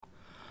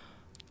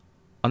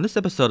On this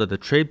episode of the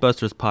Trade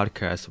Busters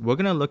podcast, we're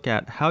going to look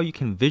at how you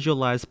can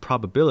visualize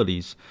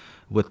probabilities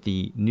with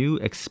the new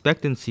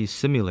expectancy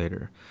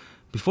simulator.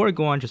 Before I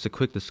go on, just a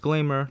quick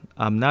disclaimer.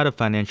 I'm not a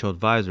financial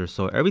advisor,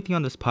 so everything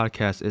on this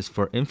podcast is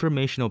for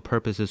informational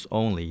purposes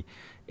only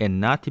and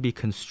not to be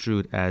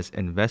construed as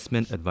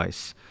investment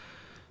advice.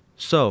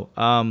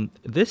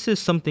 This is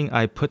something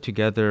I put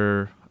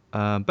together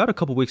about a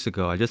couple weeks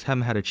ago. I just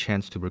haven't had a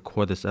chance to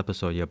record this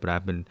episode yet, but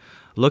I've been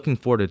looking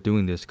forward to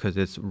doing this because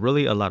it's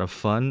really a lot of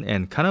fun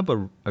and kind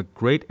of a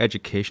great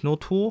educational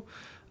tool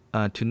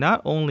to not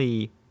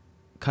only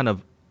kind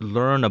of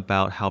learn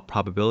about how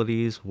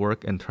probabilities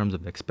work in terms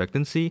of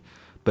expectancy,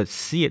 but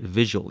see it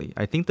visually.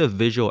 I think the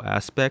visual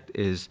aspect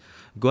is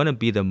going to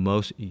be the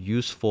most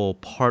useful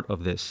part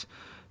of this.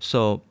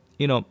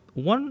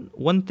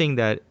 One thing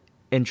that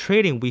in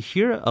trading, we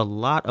hear a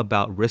lot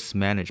about risk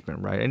management,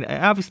 right? And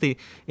obviously,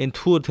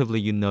 intuitively,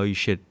 you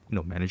should,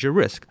 manage your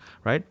risk,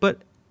 right?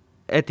 But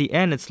at the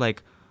end, it's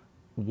like,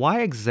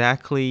 why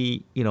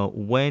exactly,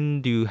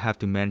 when do you have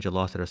to manage a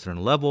loss at a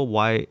certain level?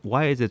 Why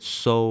is it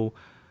so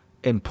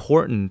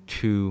important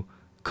to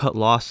cut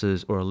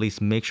losses or at least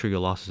make sure your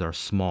losses are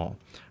small,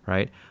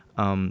 right?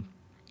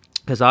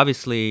 Because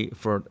obviously,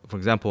 for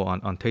example,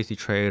 on Tasty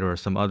Trade or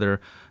some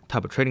other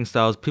type of trading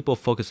styles, people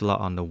focus a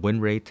lot on the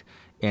win rate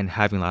and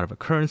having a lot of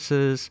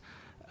occurrences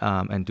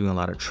and doing a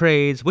lot of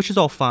trades, which is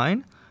all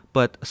fine.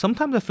 But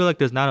sometimes I feel like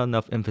there's not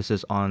enough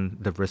emphasis on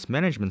the risk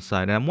management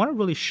side. And I want to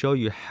really show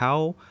you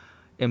how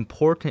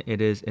important it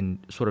is in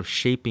sort of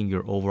shaping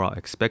your overall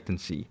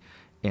expectancy.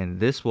 And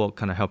this will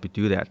kind of help you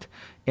do that.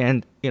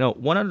 And,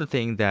 one other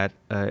thing that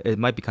it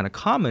might be kind of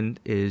common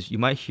is you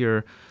might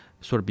hear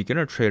sort of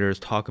beginner traders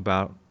talk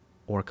about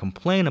or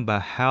complain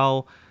about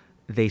how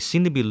they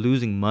seem to be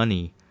losing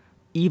money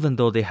even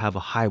though they have a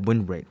high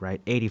win rate,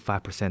 right?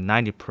 85%,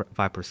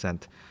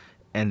 95%.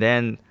 And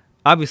then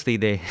obviously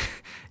they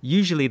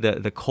usually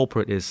the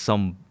culprit is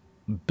some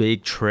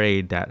big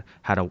trade that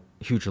had a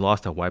huge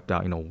loss that wiped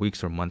out,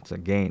 weeks or months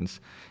of gains.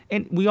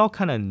 And we all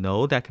kind of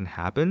know that can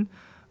happen,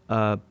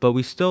 but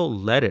we still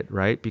let it,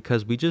 right?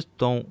 Because we just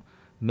don't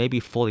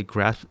maybe fully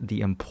grasp the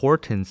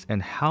importance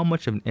and how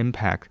much of an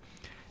impact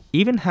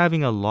even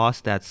having a loss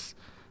that's,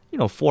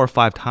 4 or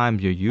 5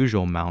 times your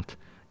usual amount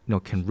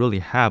can really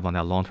have on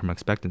that long-term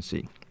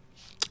expectancy.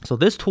 So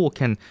this tool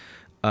can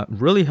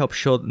really help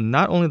show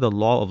not only the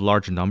law of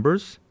large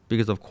numbers,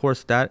 because of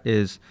course that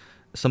is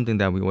something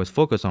that we always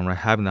focus on, right?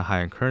 Having the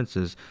high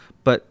occurrences,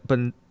 but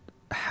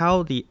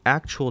how the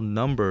actual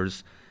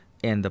numbers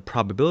and the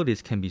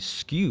probabilities can be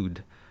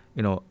skewed,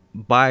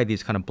 by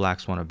these kind of black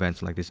swan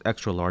events like these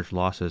extra large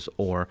losses,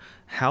 or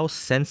how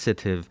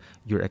sensitive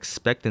your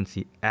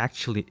expectancy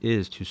actually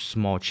is to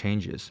small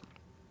changes.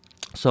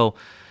 So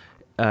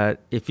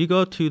if you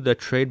go to the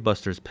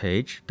TradeBusters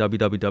page,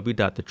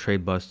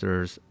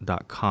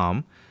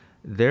 www.thetradebusters.com,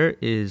 there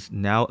is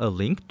now a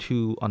link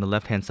to, on the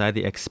left-hand side,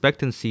 the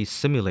expectancy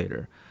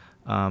simulator.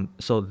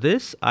 So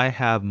this I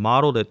have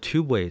modeled it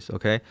two ways,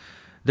 okay?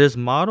 I've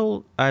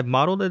modeled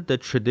it the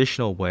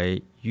traditional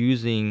way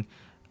using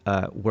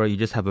where you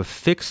just have a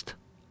fixed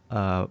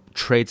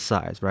trade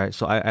size, right?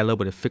 So I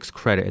labeled it fixed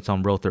credit. It's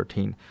on row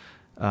 13.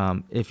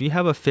 If you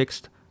have a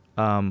fixed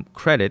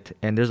credit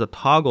and there's a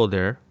toggle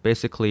there,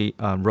 basically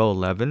row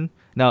 11.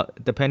 Now,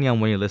 depending on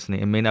when you're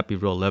listening, it may not be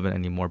row 11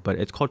 anymore, but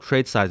it's called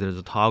trade size. There's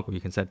a toggle you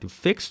can set to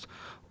fixed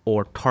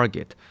or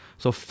target.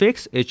 So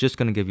fixed is just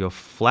going to give you a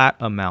flat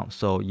amount.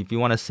 So if you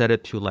want to set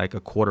it to like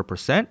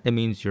 0.25%, it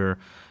means you're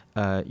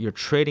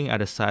trading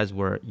at a size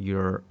where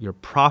your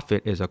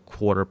profit is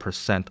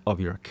 0.25%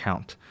 of your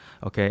account.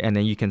 Okay, and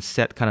then you can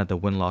set kind of the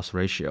win-loss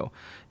ratio.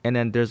 And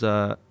then there's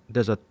a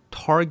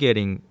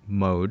targeting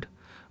mode,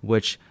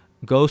 which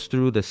goes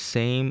through the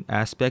same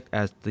aspect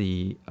as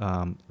the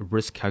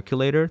risk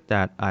calculator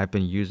that I've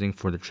been using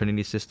for the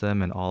Trinity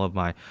system and all of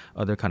my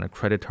other kind of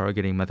credit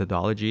targeting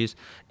methodologies.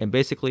 And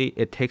basically,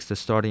 it takes the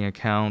starting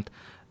account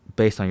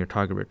based on your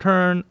target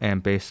return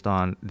and based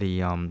on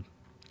the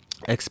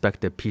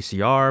expected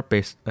PCR,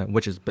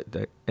 which is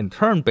in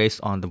turn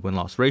based on the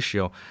win-loss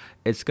ratio.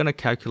 It's going to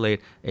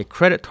calculate a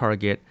credit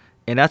target,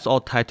 and that's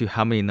all tied to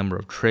how many number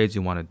of trades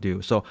you want to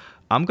do. So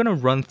I'm going to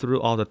run through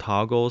all the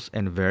toggles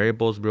and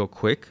variables real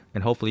quick,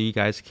 and hopefully you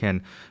guys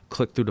can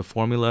click through the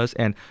formulas.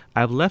 And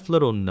I've left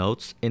little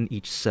notes in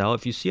each cell.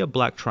 If you see a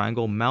black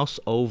triangle,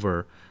 mouse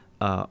over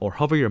or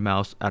hover your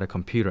mouse at a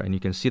computer and you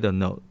can see the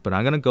note. But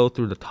I'm going to go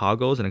through the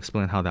toggles and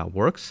explain how that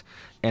works,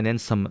 and then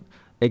some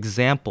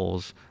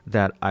examples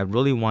that I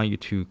really want you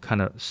to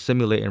kind of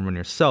simulate and run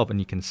yourself,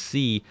 and you can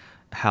see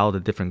how the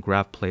different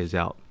graph plays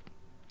out.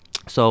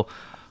 So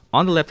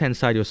on the left-hand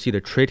side, you'll see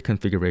the trade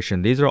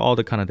configuration. These are all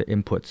the kind of the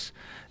inputs.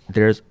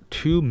 There's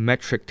two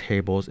metric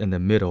tables in the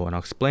middle, and I'll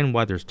explain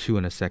why there's two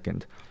in a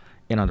second.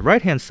 And on the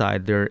right-hand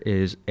side, there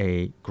is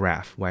a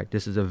graph, right?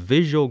 This is a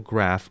visual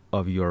graph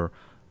of your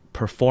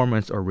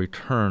performance or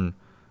return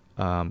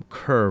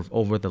curve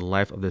over the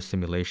life of the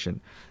simulation.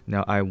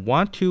 Now, I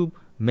want to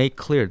make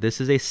clear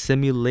this is a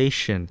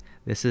simulation.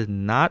 This is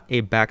not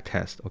a back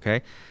test,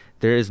 okay?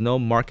 There is no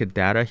market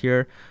data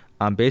here.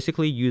 I'm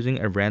basically using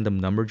a random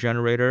number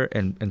generator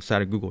and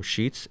inside of Google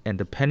Sheets, and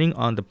depending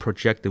on the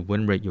projected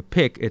win rate you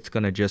pick, it's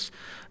going to just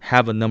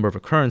have a number of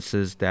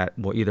occurrences that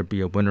will either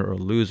be a winner or a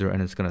loser,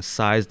 and it's going to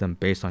size them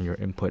based on your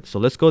input. So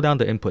let's go down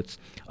to inputs.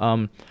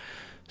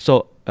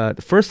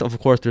 First, of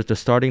course, there's the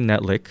starting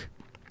netlick.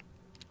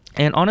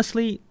 And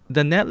honestly,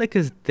 the netlick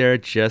is there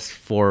just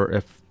for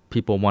if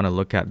people want to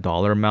look at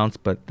dollar amounts,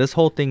 but this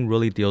whole thing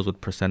really deals with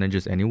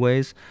percentages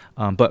anyways.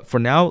 But for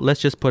now,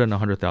 let's just put in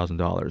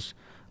 $100,000.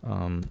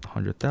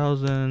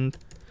 100,000.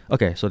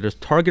 Okay, so there's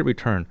target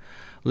return.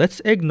 Let's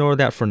ignore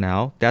that for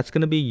now. That's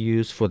going to be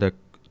used for the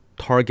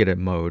targeted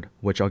mode,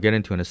 which I'll get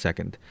into in a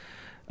second.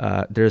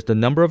 There's the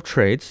number of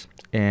trades,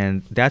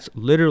 and that's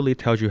literally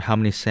tells you how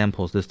many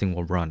samples this thing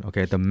will run.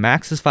 Okay, the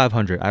max is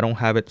 500. I don't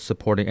have it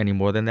supporting any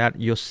more than that.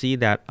 You'll see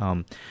that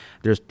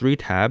there's 3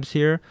 tabs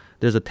here.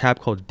 There's a tab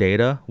called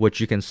data,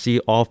 which you can see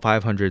all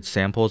 500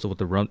 samples with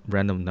the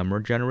random number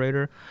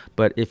generator.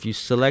 But if you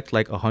select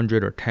like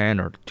 100 or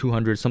 10 or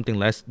 200, something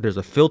less, there's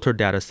a filter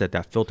data set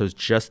that filters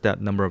just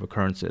that number of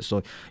occurrences.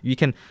 So you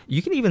can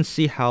even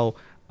see how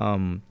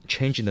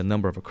changing the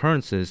number of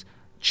occurrences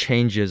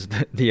changes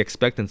the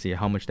expectancy,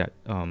 how much that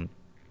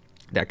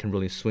that can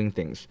really swing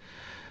things.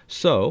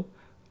 So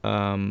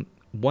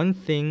one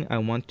thing I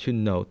want to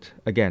note,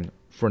 again,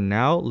 for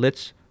now,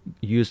 let's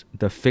use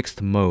the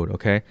fixed mode,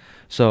 okay?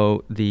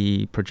 So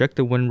the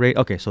projected win rate,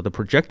 okay, so the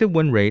projected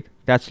win rate,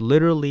 that's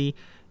literally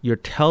you're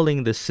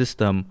telling the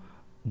system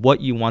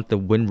what you want the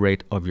win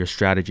rate of your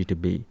strategy to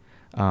be.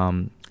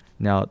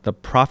 Now, the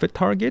profit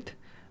target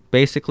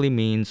basically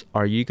means,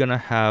 are you going to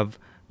have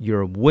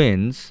your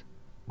wins?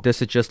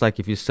 This is just like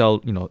if you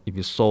sell, if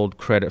you sold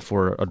credit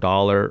for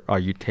 $1, are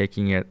you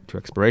taking it to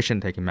expiration,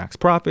 taking max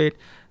profit,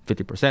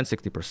 50%,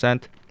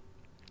 60%?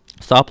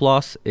 Stop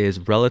loss is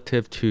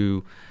relative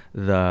to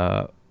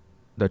the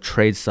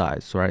trade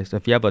size, right? So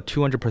if you have a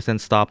 200%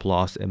 stop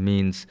loss, it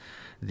means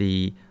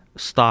the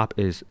stop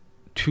is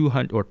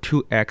 200 or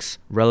 2x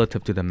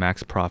relative to the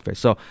max profit.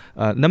 So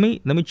let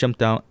me jump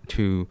down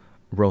to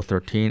row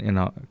 13, and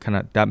I'll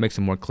that makes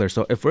it more clear.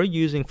 So if we're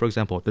using, for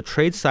example, the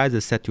trade size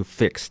is set to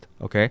fixed,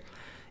 okay,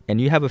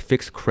 and you have a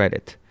fixed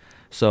credit.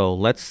 So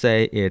let's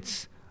say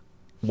it's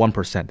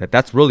 1%.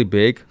 That's really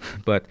big,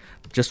 but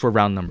just for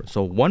round numbers.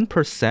 So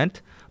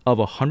 1% of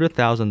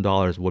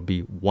 $100,000 would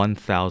be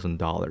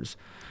 $1,000.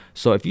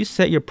 So if you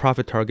set your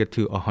profit target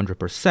to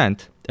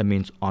 100%, that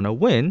means on a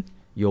win,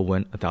 you'll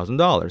win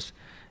 $1,000.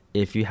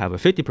 If you have a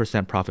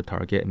 50% profit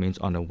target, it means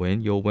on a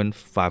win, you'll win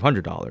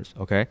 $500,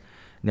 okay?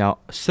 Now,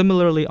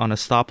 similarly on a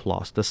stop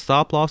loss, the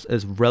stop loss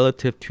is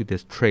relative to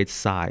this trade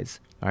size,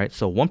 all right?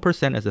 So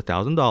 1% is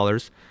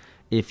 $1,000.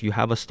 If you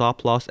have a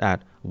stop loss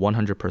at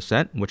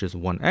 100%, which is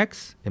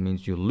 1x, it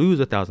means you lose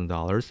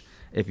 $1,000.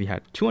 If you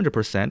had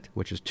 200%,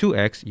 which is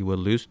 2x, you will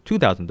lose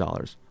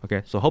 $2,000.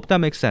 Okay, so hope that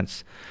makes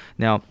sense.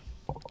 Now,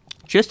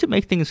 just to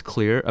make things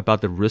clear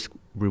about the risk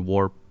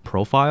reward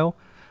profile,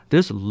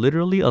 there's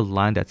literally a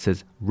line that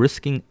says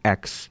risking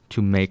X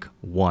to make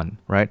 1,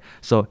 right?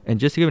 So, and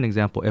just to give an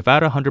example, if I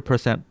had a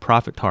 100%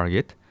 profit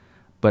target,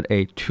 but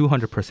a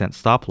 200%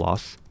 stop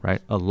loss,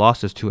 right? A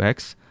loss is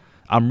 2x.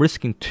 I'm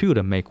risking 2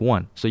 to make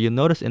 1. So you'll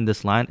notice in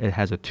this line, it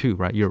has a 2,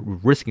 right? You're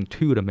risking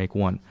 2 to make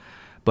 1.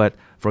 But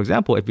for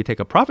example, if you take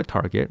a profit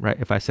target, right?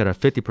 If I set a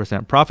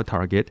 50% profit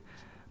target,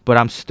 but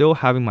I'm still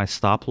having my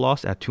stop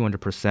loss at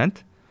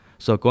 200%.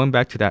 So going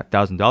back to that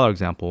 $1,000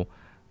 example,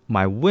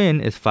 my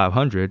win is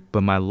 500,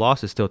 but my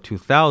loss is still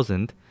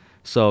 2,000.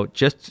 So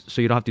just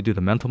so you don't have to do the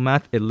mental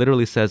math, it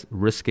literally says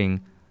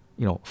risking,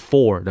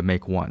 4 to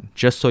make 1,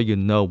 just so you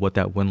know what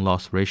that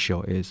win-loss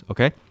ratio is,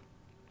 okay?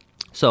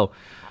 So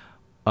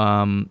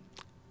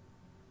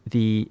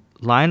the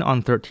line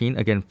on 13,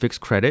 again,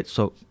 fixed credit.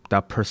 So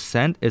that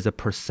percent is a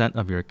percent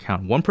of your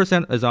account.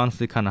 1% is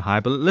honestly kind of high,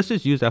 but let's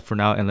just use that for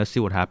now and let's see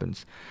what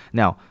happens.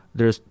 Now,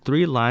 there's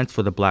 3 lines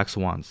for the black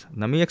swans.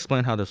 Let me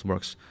explain how this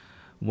works.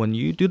 When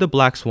you do the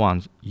black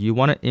swans, you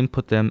want to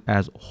input them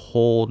as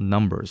whole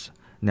numbers.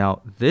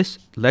 Now, this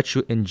lets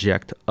you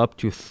inject up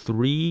to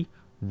 3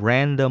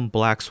 random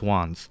black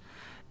swans.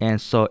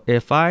 And so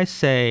if I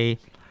say,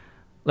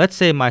 let's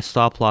say my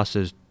stop loss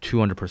is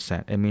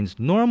 200%. It means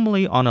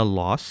normally on a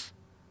loss,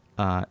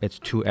 it's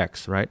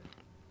 2x, right?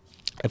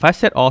 If I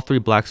set all 3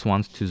 black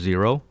swans to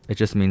 0, it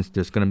just means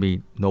there's going to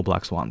be no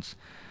black swans.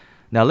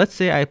 Now, let's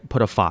say I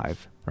put a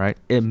 5, right?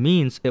 It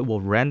means it will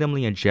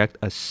randomly inject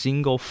a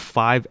single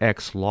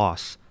 5x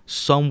loss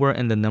somewhere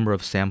in the number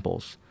of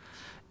samples.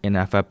 And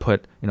if I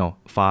put,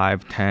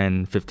 5,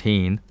 10,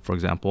 15, for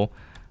example,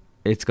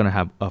 it's going to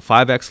have a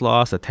 5x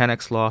loss, a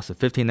 10x loss, a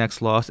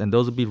 15x loss, and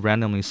those will be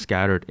randomly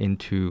scattered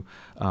into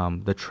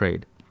the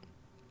trade.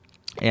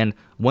 And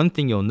one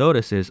thing you'll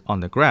notice is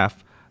on the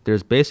graph,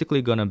 there's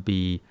basically going to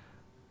be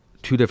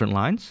 2 different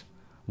lines.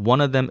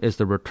 One of them is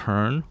the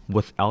return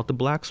without the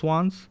black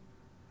swans,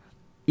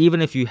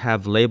 even if you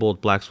have labeled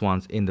black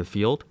swans in the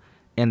field.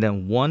 And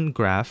then one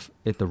graph,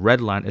 if the red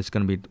line, is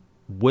going to be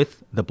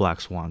with the black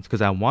swans,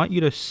 because I want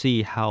you to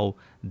see how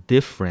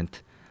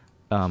different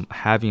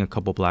having a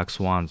couple black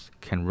swans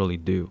can really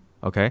do.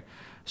 Okay,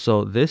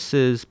 So this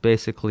is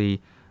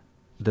basically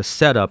the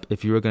setup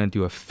if you were going to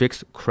do a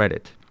fixed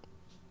credit.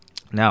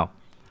 Now,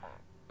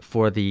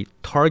 for the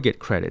target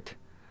credit,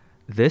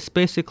 this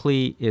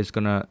basically is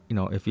gonna,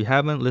 if you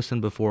haven't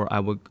listened before,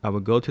 I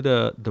would go to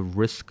the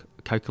risk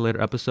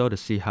calculator episode to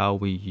see how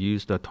we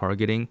use the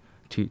targeting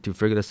to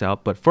figure this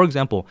out. But for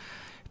example,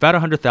 if I had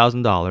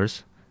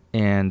 $100,000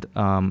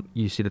 and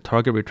you see the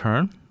target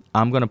return,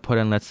 I'm gonna put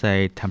in, let's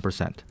say,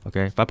 10%.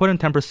 Okay, if I put in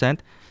 10%,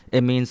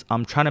 it means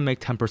I'm trying to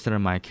make 10%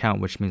 of my account,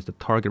 which means the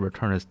target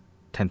return is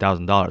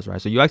 $10,000, right?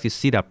 So you actually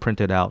see that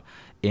printed out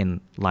in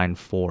line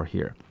 4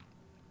 here.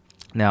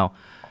 Now,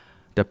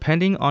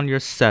 depending on your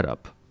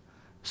setup,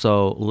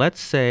 so let's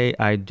say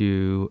I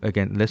do,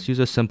 again, let's use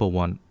a simple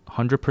one,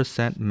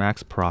 100%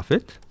 max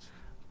profit,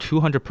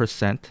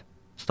 200%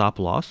 stop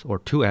loss or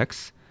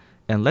 2x,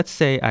 and let's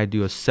say I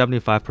do a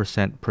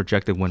 75%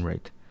 projected win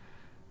rate.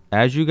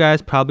 As you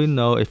guys probably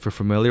know, if you're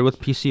familiar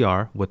with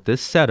PCR, with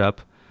this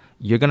setup,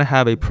 you're going to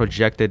have a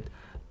projected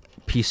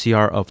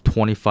PCR of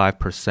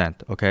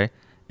 25%, okay?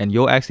 And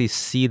you'll actually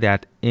see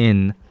that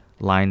in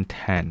line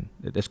 10.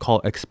 It's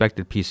called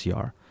expected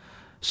PCR.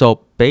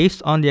 So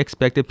based on the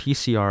expected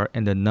PCR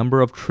and the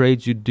number of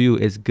trades you do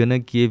is going to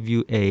give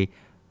you a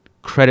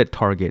credit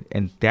target,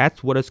 and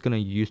that's what it's going to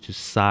use to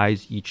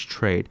size each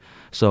trade.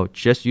 So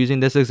just using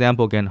this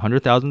example again,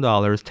 $100,000,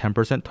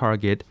 10%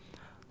 target,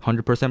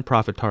 100%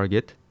 profit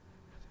target,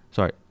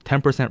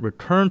 10%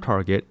 return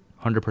target,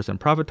 100%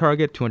 profit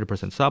target,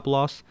 200% stop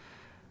loss,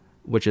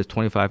 which is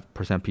 25%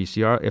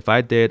 PCR. If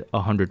I did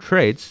 100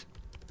 trades,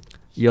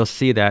 you'll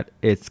see that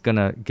it's going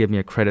to give me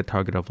a credit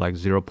target of like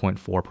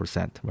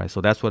 0.4%, right?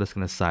 So that's what it's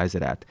going to size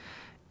it at.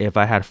 If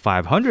I had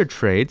 500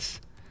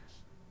 trades,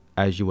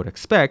 as you would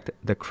expect,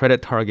 the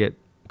credit target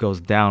goes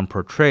down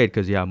per trade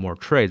because you have more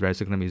trades, right?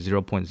 So it's going to be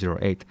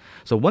 0.08.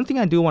 So one thing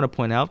I do want to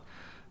point out,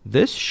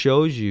 this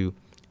shows you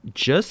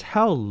just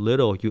how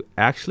little you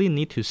actually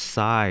need to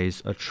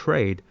size a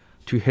trade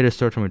to hit a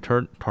certain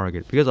return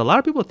target. Because a lot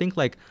of people think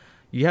like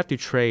you have to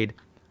trade,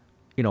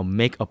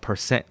 make a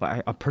percent.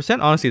 A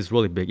percent honestly is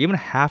really big. Even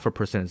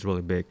 0.5% is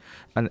really big.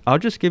 And I'll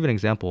just give an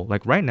example.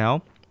 Like right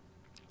now,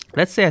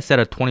 let's say I set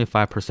a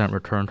 25%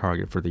 return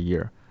target for the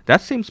year.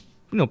 That seems,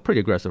 pretty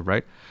aggressive,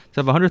 right?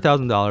 So I have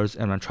 $100,000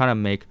 and I'm trying to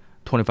make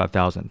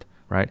 25,000,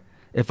 right?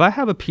 If I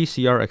have a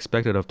PCR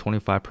expected of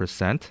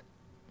 25%,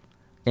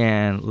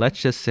 and let's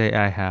just say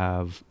I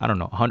have,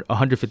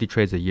 150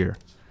 trades a year.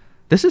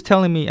 This is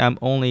telling me I'm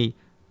only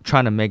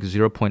trying to make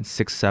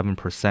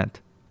 0.67%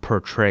 per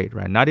trade,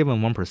 right? Not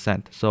even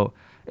 1%. So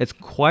it's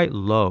quite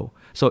low.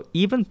 So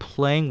even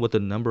playing with the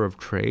number of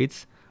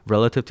trades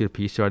relative to the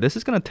PCR, this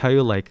is going to tell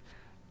you like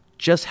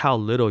just how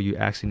little you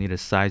actually need to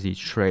size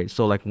each trade.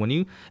 So like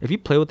if you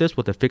play with this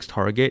with a fixed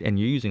target and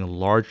you're using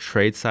large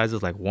trade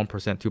sizes like 1%,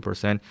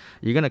 2%,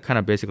 you're going to kind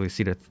of basically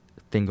see the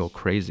thing go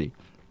crazy.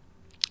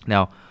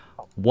 Now,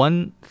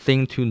 one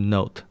thing to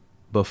note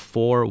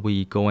before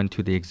we go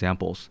into the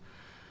examples,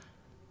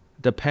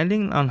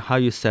 depending on how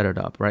you set it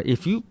up, right?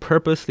 If you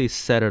purposely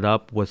set it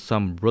up with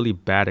some really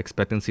bad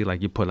expectancy,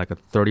 like you put like a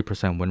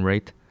 30% win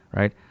rate,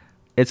 right?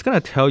 It's going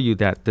to tell you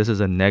that this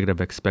is a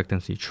negative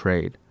expectancy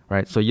trade,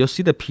 right? So you'll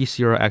see the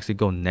PCR actually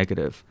go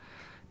negative.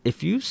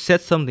 If you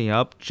set something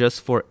up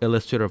just for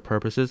illustrative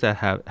purposes that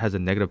has a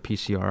negative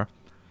PCR,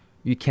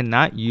 you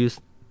cannot use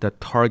the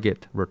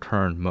target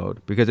return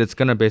mode because it's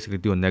going to basically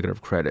do a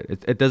negative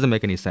credit. It doesn't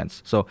make any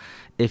sense. So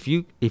if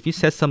you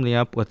set something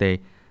up with a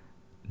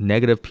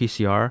negative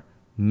PCR,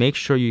 make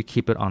sure you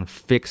keep it on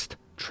fixed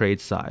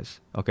trade size.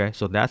 Okay,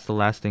 so that's the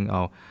last thing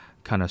I'll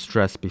kind of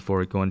stress before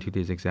we go into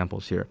these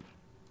examples here.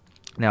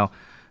 Now,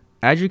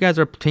 as you guys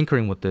are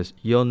tinkering with this,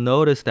 you'll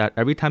notice that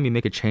every time you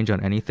make a change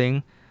on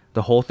anything,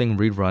 the whole thing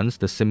reruns,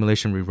 the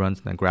simulation reruns,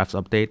 and the graphs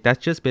update.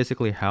 That's just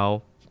basically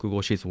how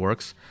Google Sheets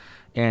works.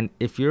 And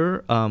if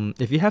you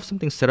have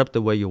something set up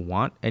the way you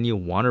want and you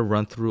want to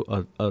run through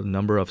a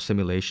number of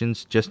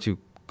simulations just to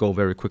go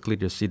very quickly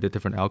to see the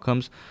different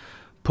outcomes,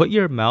 put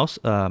your mouse,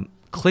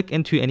 click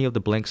into any of the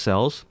blank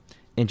cells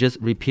and just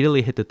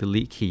repeatedly hit the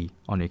delete key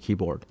on your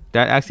keyboard.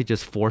 That actually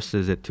just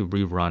forces it to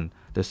rerun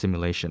the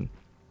simulation.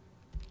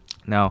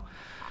 Now,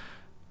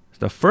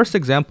 the first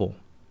example,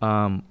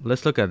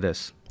 let's look at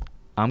this.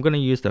 I'm going to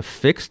use the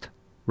fixed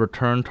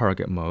return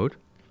target mode.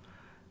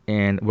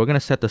 And we're going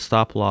to set the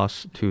stop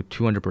loss to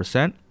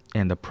 200%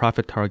 and the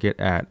profit target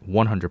at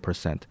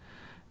 100%.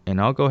 And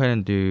I'll go ahead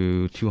and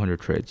do 200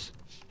 trades.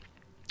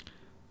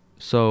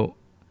 So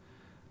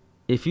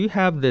if you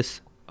have this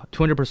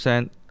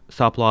 200%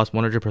 stop loss,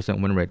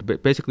 100% win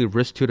rate, basically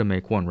risk 2 to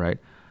make 1, right?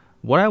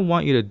 What I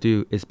want you to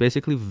do is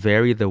basically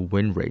vary the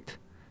win rate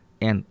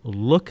and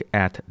look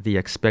at the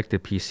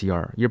expected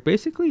PCR.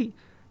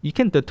 You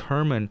can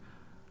determine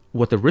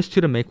with the risk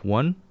 2 to make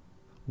 1,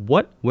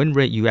 what win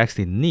rate you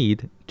actually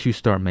need to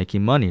start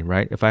making money,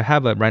 right? If I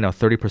have right now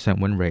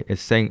 30% win rate,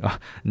 it's saying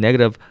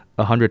negative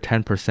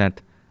 110%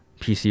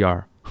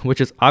 PCR, which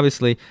is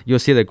obviously, you'll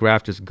see the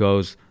graph just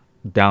goes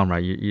down,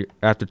 right? You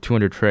after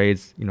 200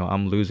 trades,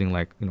 I'm losing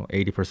like,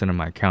 80% of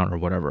my account or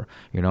whatever,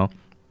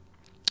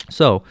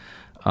 So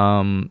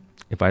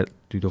If I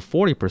do the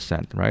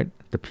 40%, right,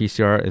 the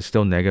PCR is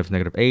still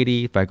negative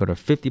 80. If I go to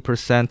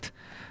 50%,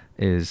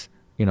 is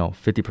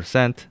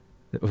 50%,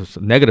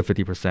 negative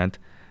 50%.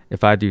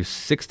 If I do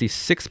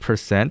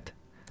 66%,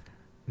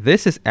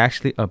 this is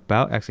actually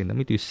actually let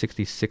me do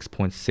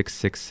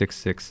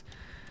 66.6666.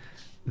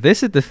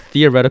 This is the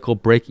theoretical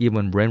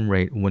break-even run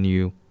rate when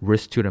you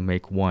risk 2 to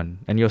make 1.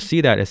 And you'll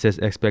see that it says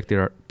expected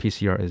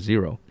PCR is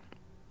 0.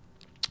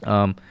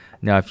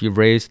 Now, if you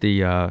raise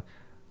the,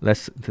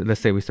 let's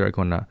say we start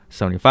going to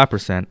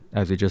 75%,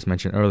 as we just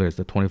mentioned earlier, is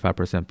the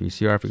 25%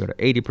 PCR. If we go to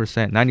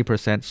 80%,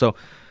 90%. So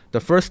the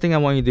first thing I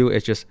want you to do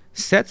is just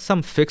set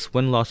some fixed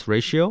win-loss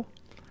ratio,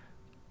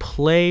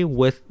 play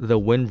with the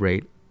win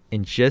rate,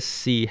 and just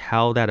see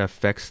how that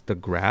affects the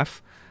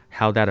graph,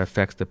 how that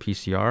affects the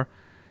PCR.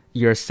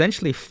 You're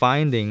essentially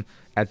finding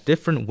at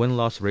different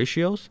win-loss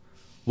ratios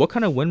what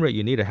kind of win rate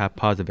you need to have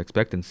positive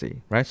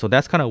expectancy, right? So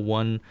that's kind of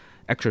one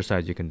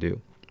exercise you can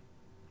do.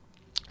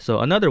 So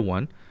another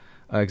one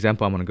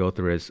example I'm going to go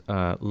through is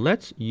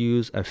let's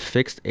use a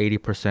fixed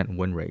 80%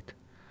 win rate.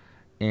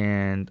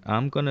 And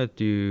I'm going to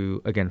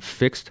do, again,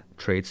 fixed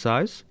trade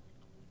size.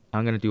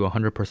 I'm going to do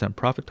 100%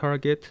 profit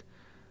target.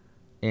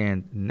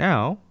 And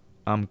now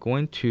I'm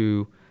going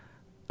to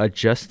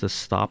adjust the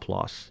stop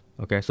loss.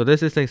 Okay, so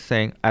this is like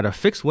saying at a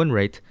fixed win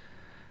rate,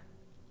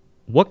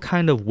 what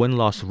kind of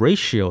win-loss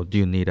ratio do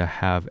you need to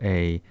have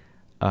a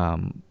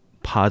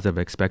positive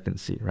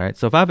expectancy, right?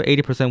 So if I have an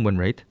 80% win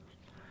rate,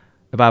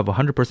 if I have a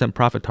 100%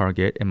 profit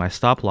target and my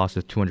stop loss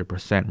is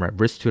 200%, right?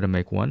 Risk 2 to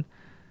make 1.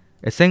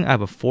 It's saying I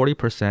have a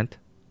 40%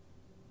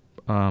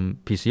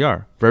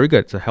 PCR. Very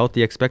good. It's a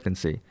healthy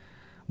expectancy.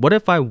 What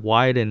if I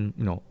widen,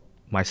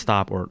 my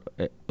stop or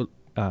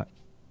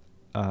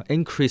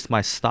increase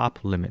my stop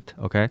limit?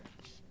 Okay.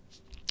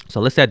 So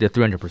let's say I did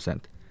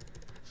 300%.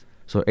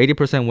 So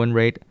 80% win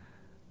rate,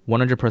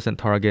 100%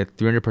 target,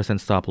 300%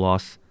 stop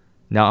loss.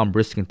 Now I'm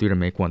risking 3 to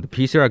make 1. The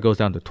PCR goes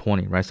down to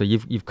 20, right? So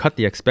you've cut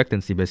the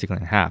expectancy basically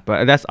in half.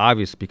 But that's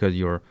obvious because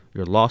your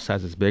loss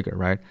size is bigger,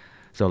 right?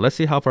 So let's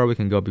see how far we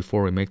can go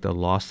before we make the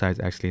loss size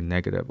actually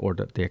negative, or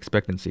the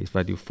expectancy. If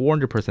I do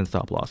 400%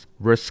 stop loss,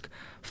 risk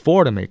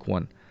 4 to make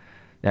 1.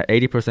 At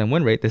 80%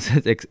 win rate, this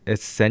is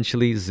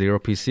essentially 0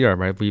 PCR,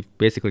 right? We've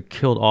basically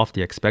killed off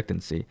the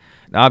expectancy.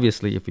 And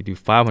obviously, if we do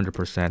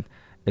 500%,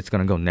 it's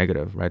going to go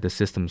negative, right? The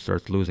system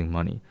starts losing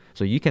money.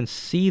 So you can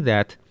see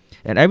that.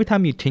 And every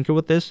time you tinker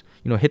with this,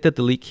 hit the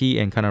delete key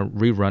and kind of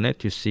rerun it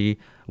to see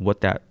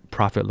what that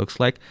profit looks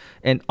like.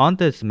 And on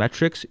this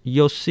metrics,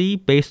 you'll see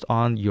based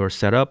on your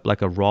setup,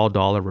 like a raw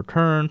dollar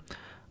return,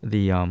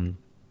 the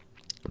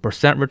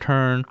percent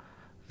return,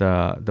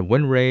 the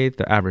win rate,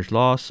 the average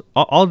loss,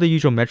 all the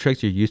usual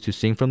metrics you're used to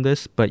seeing from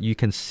this, but you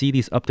can see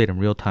these update in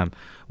real time.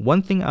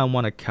 One thing I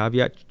want to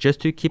caveat, just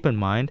to keep in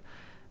mind,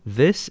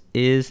 this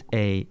is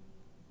a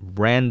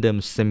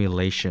random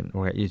simulation,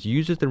 or it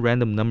uses the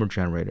random number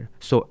generator.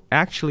 So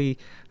actually,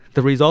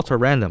 the results are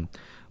random.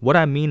 What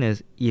I mean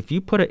is, if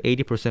you put an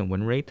 80%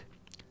 win rate,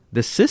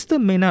 the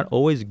system may not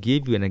always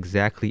give you an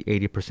exactly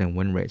 80%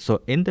 win rate.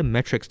 So in the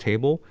metrics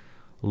table,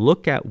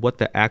 look at what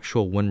the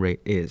actual win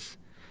rate is.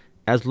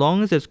 As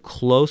long as it's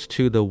close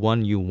to the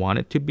one you want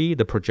it to be,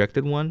 the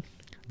projected one,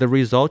 the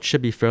results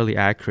should be fairly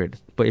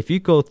accurate. But if you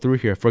go through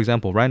here, for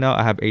example, right now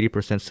I have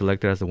 80%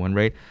 selected as the win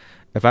rate.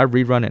 If I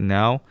rerun it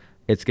now,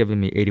 it's giving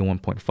me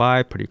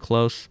 81.5, pretty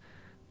close.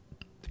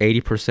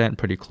 80%,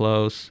 pretty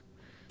close.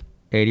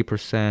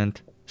 80%,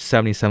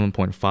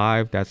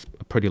 77.5, that's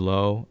pretty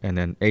low. And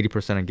then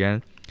 80%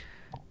 again.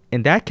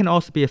 And that can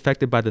also be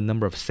affected by the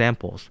number of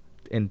samples.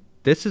 And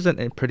this is a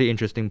pretty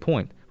interesting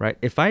point, right?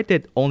 If I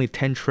did only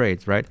 10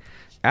 trades, right,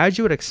 as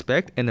you would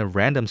expect in a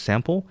random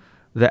sample,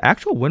 the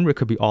actual win rate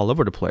could be all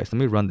over the place. Let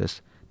me run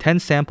this. 10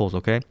 samples,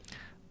 okay?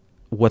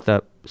 With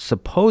a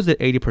supposed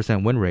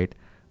 80% win rate,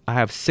 I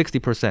have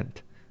 60%.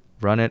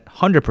 Run it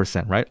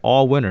 100%, right?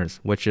 All winners,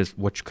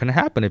 which can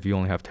happen if you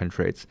only have 10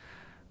 trades.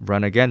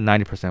 Run again,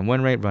 90%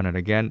 win rate. Run it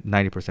again,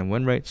 90%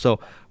 win rate. So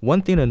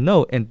one thing to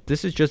note, and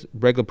this is just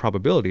regular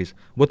probabilities,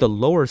 with a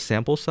lower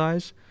sample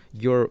size,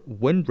 your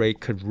win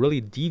rate could really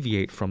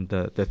deviate from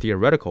the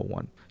theoretical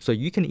one. So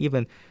you can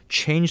even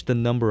change the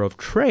number of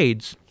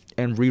trades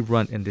and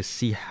rerun and to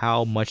see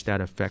how much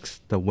that affects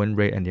the win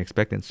rate and the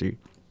expectancy.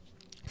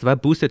 So if I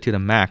boost it to the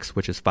max,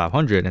 which is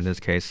 500 in this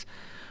case,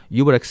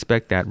 you would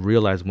expect that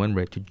realized win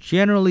rate to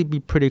generally be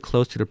pretty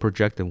close to the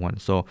projected one.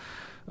 So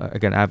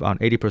again, I have on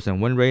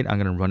 80% win rate. I'm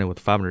going to run it with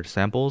 500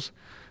 samples.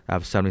 I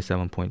have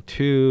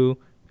 77.2,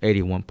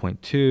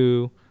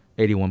 81.2,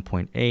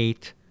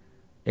 81.8,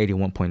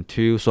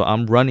 81.2. So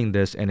I'm running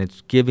this and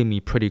it's giving me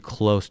pretty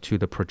close to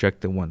the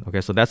projected one.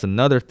 Okay, so that's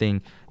another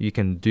thing you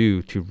can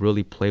do to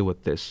really play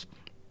with this.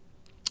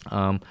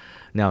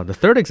 Now, the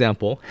third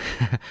example,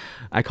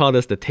 I call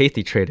this the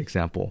tasty trade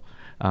example.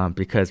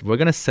 Because we're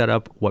going to set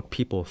up what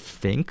people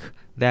think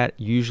that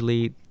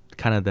usually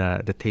kind of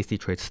the tasty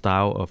trade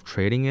style of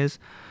trading is.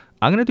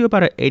 I'm going to do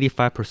about an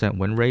 85%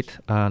 win rate.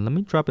 Let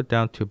me drop it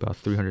down to about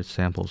 300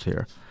 samples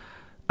here.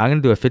 I'm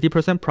going to do a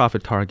 50%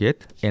 profit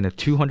target and a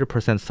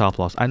 200% stop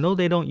loss. I know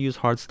they don't use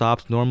hard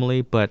stops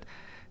normally, but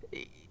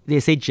they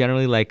say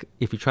generally, like,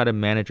 if you try to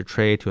manage a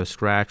trade to a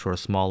scratch or a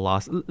small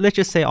loss, let's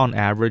just say on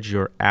average,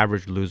 your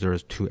average loser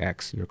is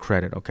 2x your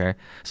credit, okay?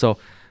 So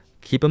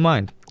keep in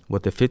mind,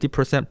 with the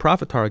 50%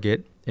 profit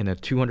target and a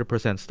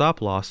 200%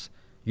 stop loss,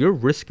 you're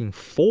risking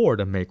 4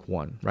 to make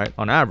 1, right,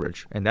 on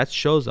average. And that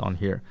shows on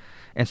here.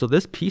 And so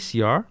this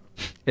PCR,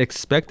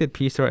 expected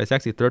PCR, is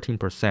actually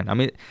 13%. I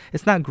mean,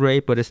 it's not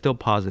great, but it's still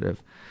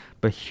positive.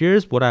 But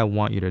here's what I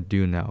want you to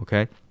do now,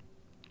 okay?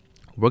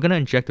 We're going to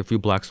inject a few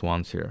black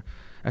swans here.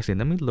 Actually,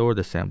 let me lower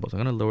the samples.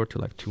 I'm going to lower it to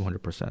like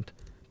 200%.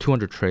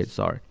 200 trades,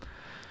 sorry.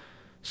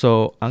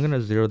 So I'm going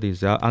to zero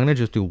these out. I'm going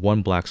to just do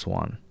one black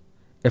swan.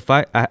 If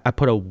I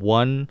put a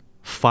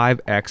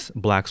 5x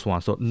black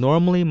swan. So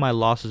normally my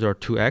losses are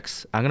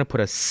 2x. I'm going to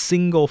put a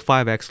single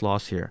 5x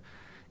loss here.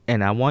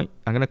 And I'm going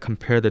to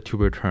compare the two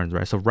returns,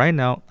 right? So right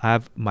now I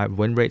have my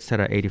win rate set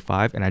at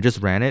 85 and I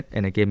just ran it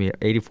and it gave me an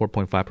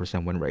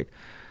 84.5% win rate.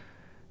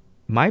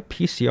 My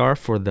PCR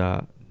for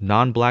the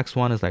non-black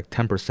swan is like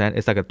 10%.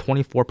 It's like a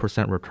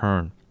 24%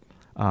 return.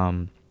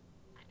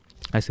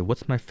 I say,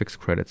 what's my fixed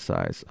credit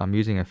size? I'm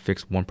using a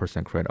fixed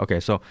 1% credit.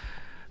 Okay, so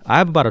I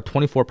have about a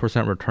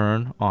 24%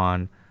 return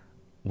on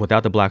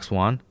without the black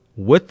swan.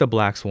 With the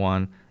black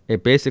swan,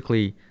 it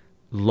basically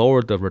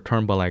lowered the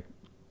return by like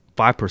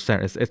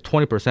 5%. It's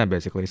 20%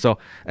 basically. So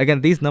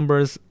again, these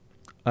numbers,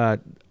 the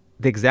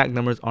exact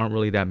numbers aren't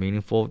really that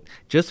meaningful.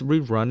 Just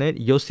rerun it.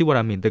 You'll see what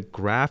I mean. The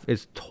graph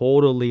is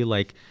totally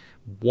like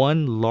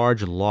one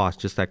large loss,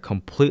 just like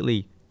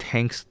completely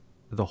tanks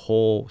the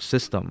whole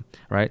system,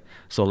 right?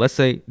 So let's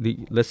say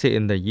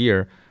in the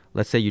year,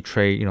 let's say you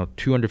trade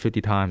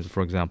 250 times,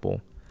 for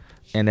example,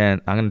 and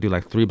then I'm gonna do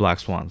like 3 black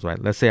swans, right?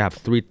 Let's say I have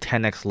 3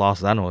 10x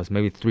losses. I don't know, it's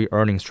maybe 3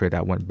 earnings trade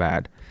that went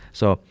bad.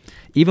 So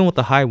even with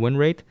the high win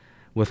rate,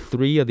 with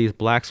 3 of these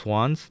black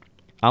swans,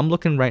 I'm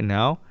looking right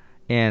now,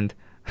 and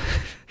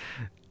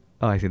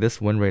oh, I see this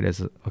win rate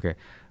is okay.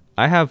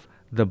 I have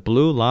the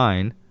blue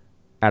line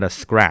at a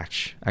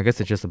scratch. I guess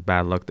it's just a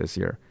bad luck this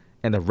year.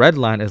 And the red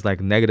line is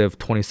like negative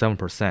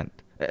 27%.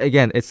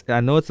 Again,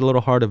 I know it's a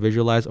little hard to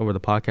visualize over the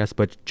podcast,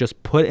 but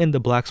just put in the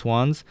black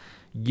swans,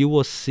 you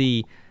will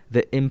see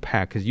the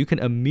impact, because you can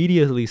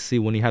immediately see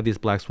when you have these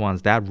black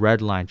swans, that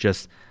red line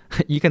just,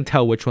 you can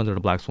tell which ones are the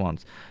black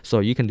swans. So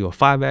you can do a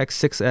 5x,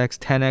 6x,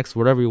 10x,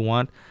 whatever you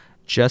want.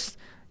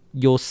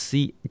 You'll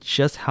see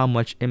just how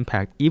much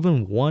impact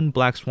even one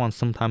black swan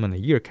sometime in the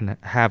year can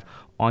have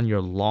on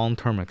your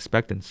long-term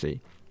expectancy.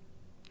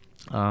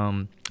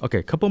 Okay,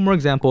 a couple more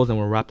examples and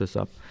we'll wrap this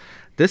up.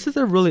 This is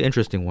a really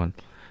interesting one.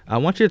 I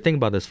want you to think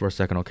about this for a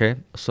second, okay?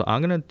 So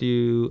I'm going to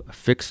do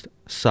fixed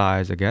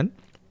size again.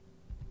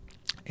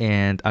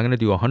 And I'm going to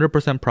do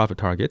 100% profit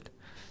target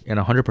and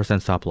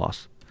 100% stop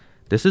loss.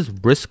 This is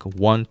risk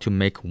 1 to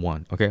make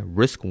 1, okay?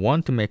 Risk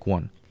 1 to make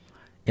 1.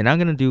 And I'm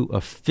going to do a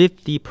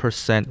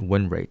 50%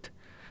 win rate.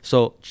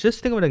 So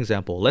just think of an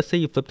example. Let's say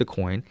you flip the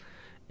coin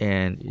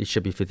and it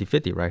should be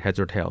 50-50, right? Heads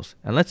or tails.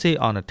 And let's say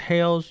on a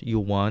tails, you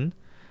won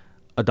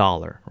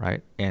 $1,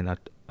 right? And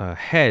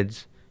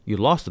heads, you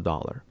lost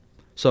 $1.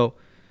 So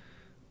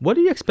what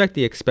do you expect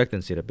the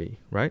expectancy to be,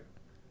 right?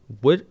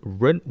 Win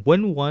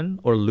 1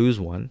 or lose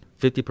 1,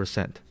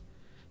 50%.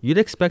 You'd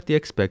expect the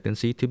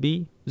expectancy to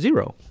be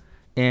 0.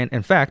 And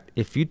in fact,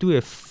 if you do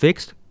a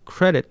fixed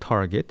credit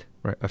target,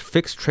 right, a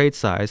fixed trade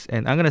size,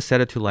 and I'm going to set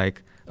it to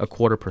like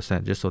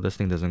 0.25% just so this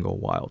thing doesn't go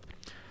wild.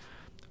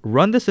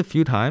 Run this a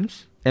few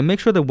times and make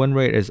sure the win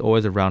rate is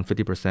always around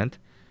 50%.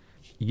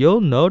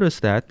 You'll notice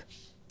that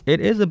it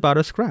is about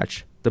a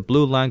scratch. The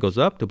blue line goes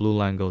up, the blue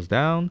line goes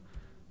down,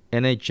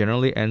 and it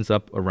generally ends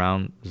up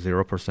around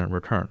 0%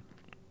 return.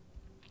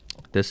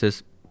 This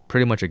is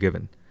pretty much a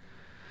given.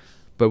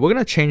 But we're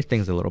going to change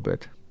things a little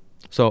bit.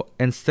 So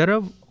instead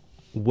of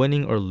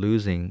winning or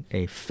losing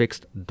a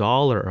fixed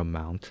dollar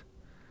amount,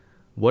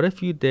 what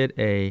if you did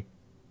a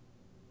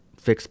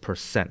fixed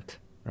percent,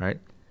 right?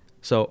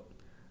 So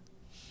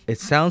it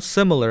sounds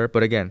similar,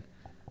 but again,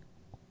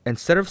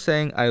 instead of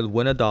saying I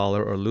win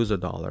 $1 or lose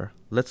 $1,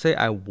 let's say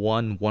I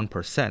won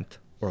 1%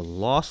 or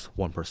lost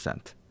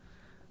 1%.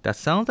 That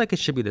sounds like it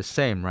should be the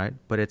same, right?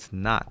 But it's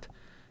not.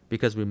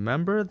 Because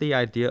remember the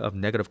idea of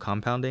negative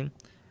compounding?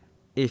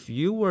 If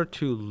you were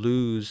to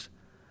lose,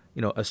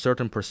 a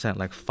certain percent,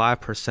 like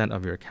 5%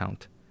 of your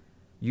account,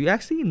 you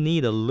actually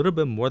need a little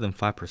bit more than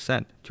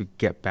 5% to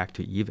get back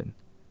to even,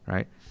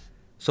 right?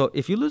 So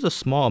if you lose a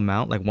small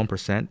amount, like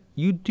 1%,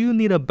 you do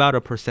need about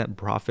 1%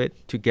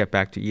 profit to get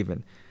back to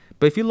even.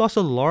 But if you lost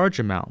a large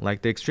amount,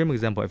 like the extreme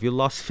example, if you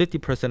lost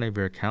 50% of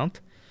your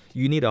account,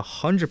 you need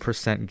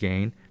 100%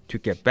 gain to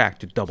get back,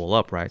 to double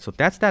up, right? So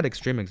that's that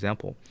extreme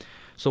example.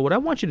 So what I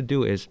want you to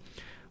do is,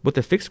 with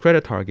the fixed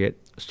credit target,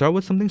 start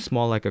with something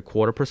small like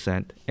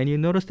 0.25%, and you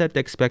notice that the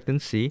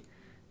expectancy,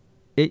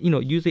 it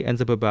usually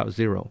ends up about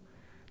 0.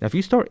 Now, if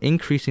you start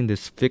increasing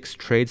this fixed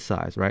trade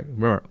size, right?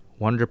 Remember,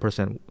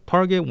 100%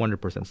 target,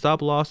 100%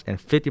 stop loss, and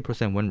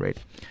 50% win rate.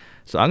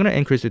 So I'm going to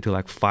increase it to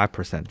like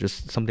 5%,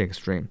 just something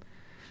extreme.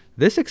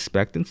 This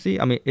expectancy,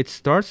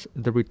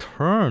 the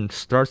return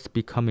starts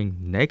becoming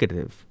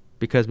negative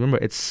because remember,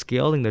 it's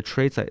scaling the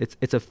trade size.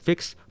 It's a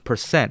fixed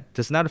percent.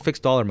 It's not a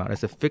fixed dollar amount.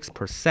 It's a fixed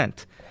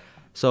percent.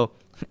 So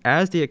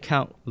as the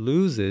account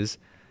loses,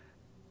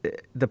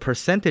 the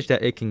percentage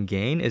that it can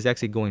gain is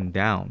actually going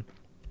down.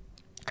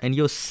 And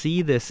you'll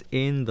see this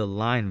in the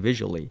line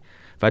visually.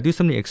 If I do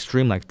something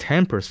extreme like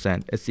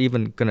 10%, it's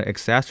even going to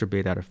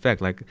exacerbate that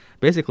effect. Like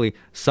basically,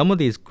 some of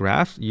these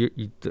graphs,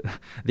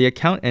 the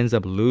account ends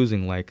up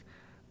losing like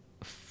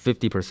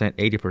 50%,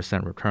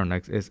 80% return.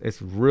 Like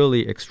it's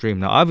really extreme.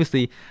 Now,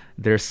 obviously,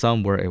 there's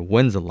some where it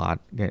wins a lot,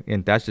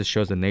 and that just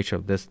shows the nature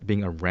of this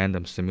being a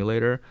random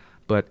simulator.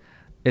 But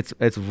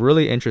it's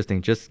really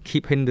interesting. Just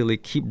keep hitting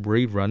delete, keep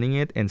rerunning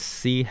it, and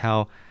see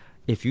how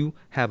if you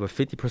have a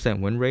 50%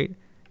 win rate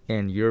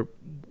and you're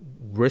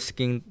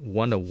risking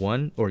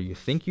 1-to-1, or you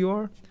think you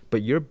are,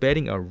 but you're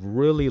betting a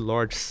really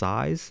large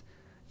size,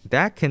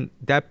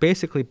 that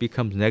basically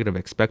becomes negative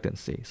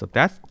expectancy. So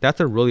that's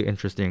a really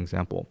interesting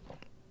example.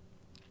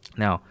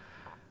 Now,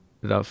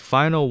 the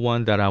final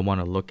one that I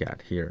want to look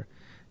at here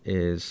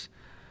is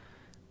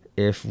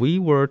if we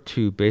were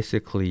to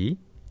basically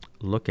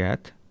look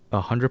at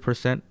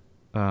 100%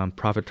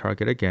 profit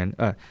target again.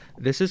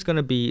 This is going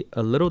to be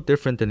a little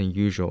different than the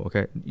usual.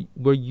 Okay,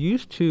 we're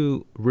used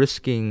to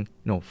risking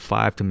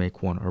 5 to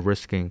make 1, or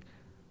risking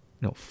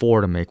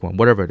 4 to make 1,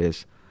 whatever it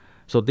is.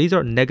 So these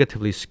are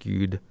negatively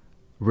skewed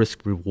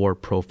risk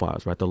reward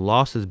profiles, right? The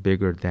loss is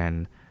bigger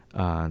than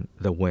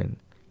the win.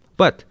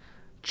 But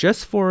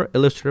just for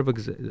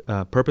illustrative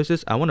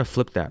purposes, I want to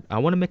flip that. I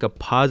want to make a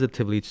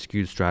positively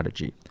skewed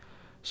strategy.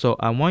 So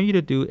I want you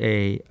to do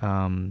a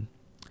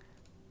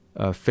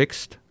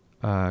fixed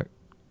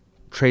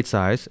trade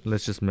size.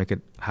 Let's just make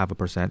it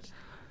 0.5%.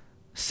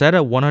 Set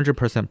a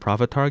 100%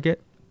 profit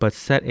target, but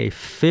set a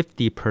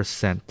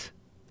 50%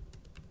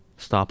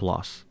 stop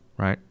loss,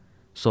 right?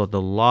 So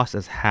the loss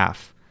is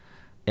half,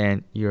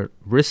 and you're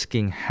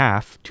risking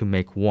half to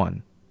make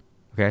 1.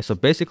 Okay, so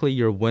basically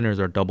your winners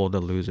are double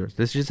the losers.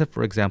 This is just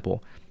for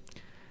example.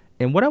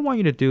 And what I want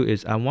you to do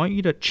is I want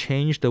you to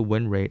change the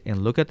win rate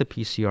and look at the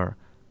PCR,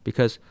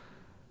 because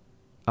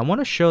I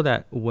want to show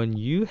that when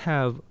you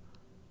have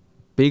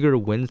bigger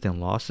wins than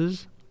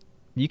losses,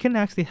 you can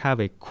actually have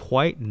a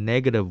quite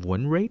negative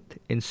win rate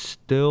and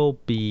still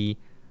be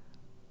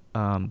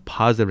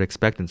positive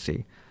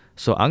expectancy.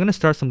 So I'm going to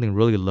start something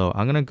really low.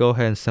 I'm going to go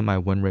ahead and set my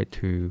win rate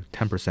to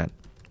 10%.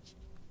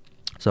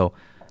 So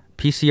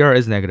PCR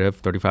is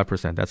negative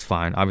 35%. That's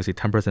fine. Obviously,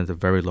 10% is a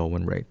very low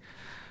win rate.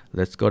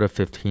 Let's go to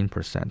 15%.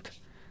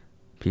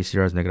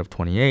 PCR is negative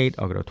 28.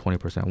 I'll go to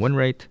 20% win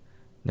rate.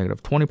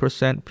 Negative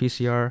 20%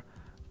 PCR.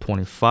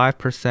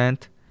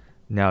 25%.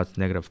 Now it's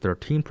negative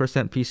 13%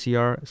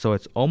 PCR. So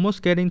it's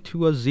almost getting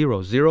to a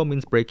 0. 0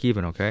 means break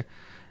even, okay?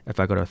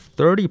 If I go to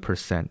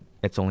 30%,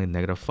 it's only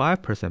negative 5%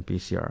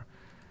 PCR.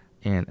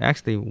 And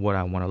actually, what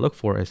I want to look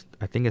for is,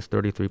 I think it's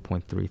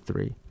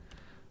 33.33.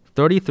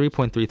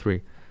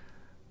 33.33.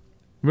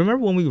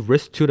 Remember when we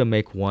risk 2 to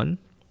make 1,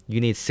 you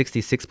need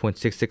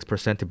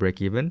 66.66% to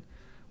break even?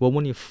 Well,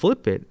 when you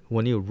flip it,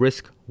 when you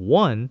risk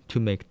 1 to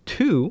make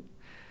 2,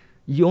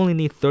 you only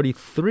need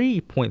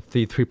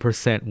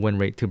 33.33% win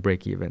rate to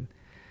break even.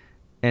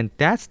 And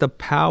that's the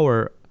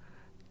power,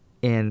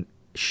 and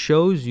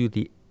shows you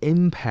the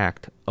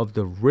impact of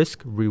the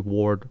risk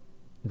reward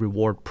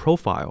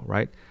profile,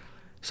 right?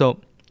 So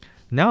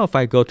now if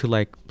I go to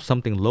like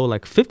something low,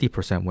 like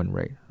 50% win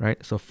rate,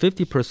 right? So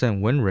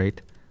 50% win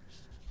rate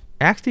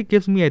actually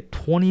gives me a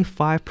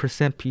 25%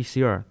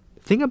 PCR.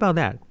 Think about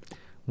that.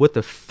 With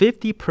a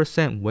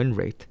 50% win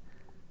rate,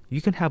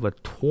 you can have a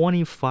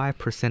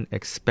 25%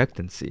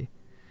 expectancy,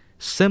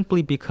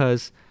 simply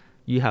because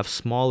you have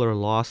smaller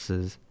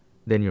losses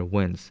than your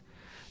wins.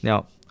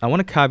 Now, I want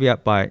to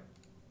caveat by,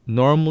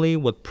 normally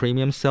with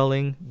premium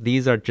selling,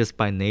 these are just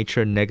by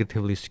nature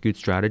negatively skewed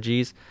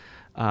strategies.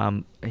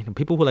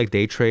 People who like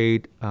day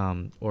trade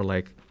or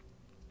like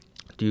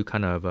do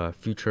kind of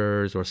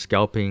futures or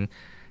scalping,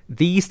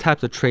 these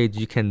types of trades,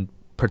 you can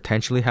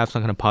potentially have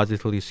some kind of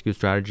positively skewed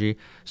strategy.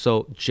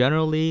 So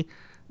generally,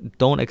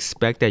 don't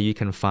expect that you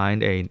can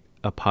find a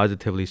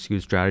positively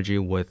skewed strategy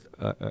with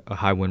a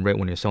high win rate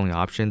when you're selling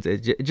options.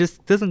 It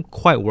just doesn't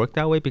quite work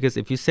that way, because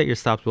if you set your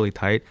stops really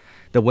tight,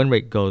 the win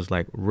rate goes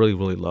like really,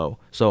 really low.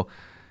 So,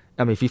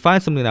 I mean, if you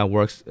find something that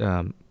works,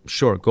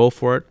 sure, go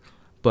for it.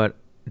 But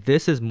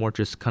this is more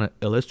just kind of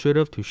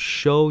illustrative to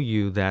show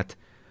you that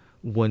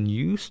when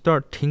you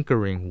start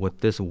tinkering with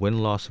this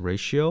win-loss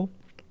ratio,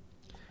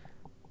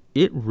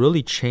 it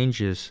really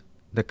changes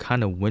the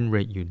kind of win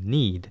rate you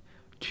need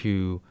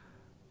to,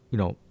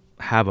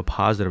 have a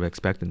positive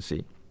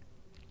expectancy.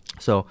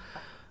 So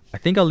I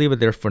think I'll leave it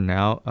there for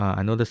now.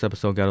 I know this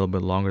episode got a little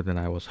bit longer than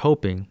I was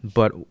hoping,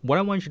 but what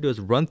I want you to do is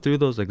run through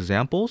those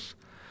examples,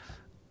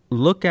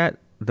 look at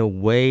the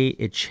way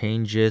it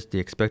changes the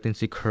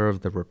expectancy curve,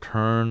 the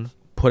return,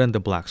 put in the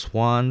black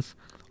swans,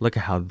 look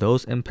at how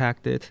those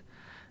impact it.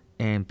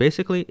 And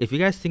basically, if you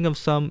guys think of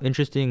some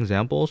interesting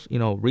examples,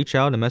 reach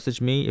out and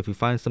message me. If you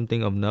find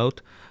something of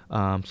note,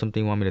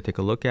 something you want me to take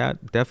a look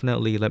at,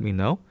 definitely let me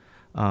know.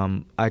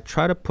 I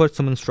try to put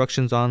some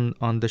instructions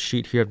on the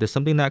sheet here. If there's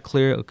something not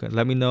clear, okay,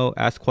 let me know,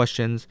 ask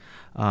questions.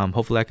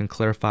 Hopefully I can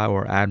clarify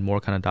or add more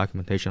kind of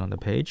documentation on the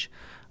page.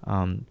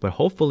 But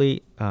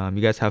hopefully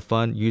you guys have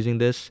fun using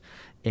this,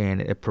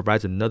 and it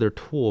provides another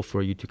tool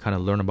for you to kind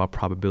of learn about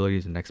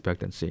probabilities and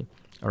expectancy.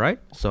 All right,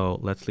 so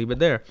let's leave it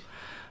there.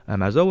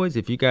 As always,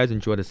 if you guys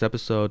enjoyed this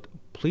episode,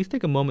 please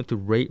take a moment to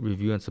rate,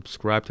 review, and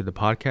subscribe to the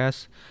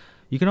podcast.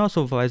 You can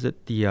also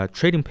visit the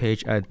trading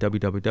page at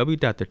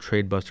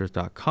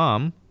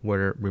www.thetradebusters.com,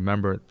 where,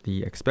 remember,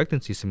 the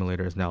expectancy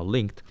simulator is now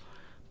linked.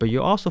 But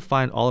you'll also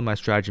find all of my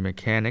strategy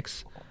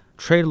mechanics,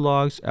 trade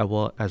logs,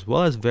 as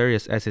well as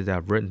various essays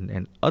I've written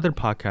and other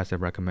podcasts I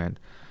recommend.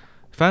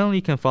 Finally,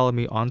 you can follow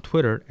me on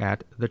Twitter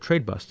at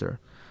TheTradeBuster.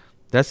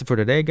 That's it for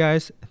today,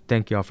 guys.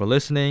 Thank you all for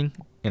listening,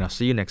 and I'll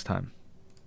see you next time.